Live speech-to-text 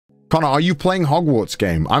Connor, are you playing Hogwarts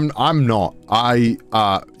game? I'm not.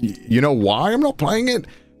 You know why I'm not playing it?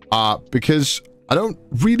 Because I don't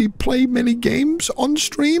really play many games on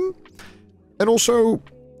stream. And also,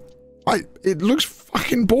 it looks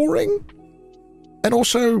fucking boring. And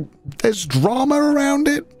also, there's drama around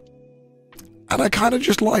it. And I kind of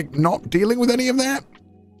just like not dealing with any of that.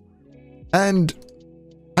 And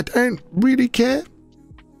I don't really care.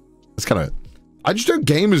 It's kind of, I just don't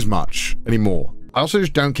game as much anymore. I also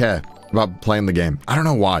just don't care about playing the game. I don't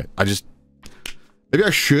know why. Maybe I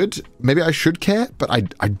should care, but I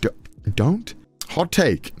don't. Hot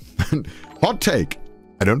take. Hot take.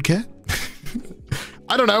 I don't care.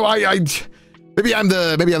 I don't know. Maybe I'm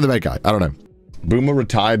the bad guy. I don't know. Boomer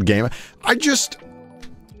retired gamer.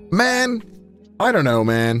 Man, I don't know,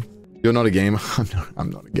 man. You're not a gamer. I'm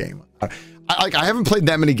not a gamer. I haven't played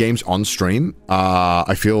that many games on stream.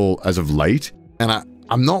 I feel as of late, and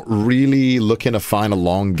I'm not really looking to find a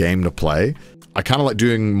long game to play. I kind of like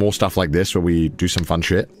doing more stuff like this where we do some fun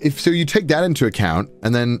shit. So you take that into account,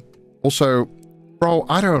 and then also, bro,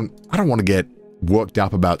 I don't want to get worked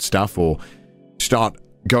up about stuff or start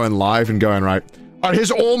going live and going, right, all right,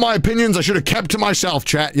 here's all my opinions I should have kept to myself,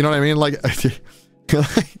 chat. You know what I mean? Like,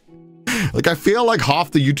 like I feel like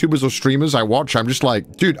half the YouTubers or streamers I watch, I'm just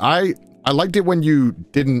like, dude, I liked it when you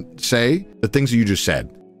didn't say the things that you just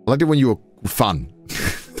said. I liked it when you were fun.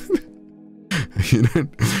 You know?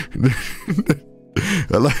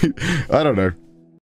 I don't know.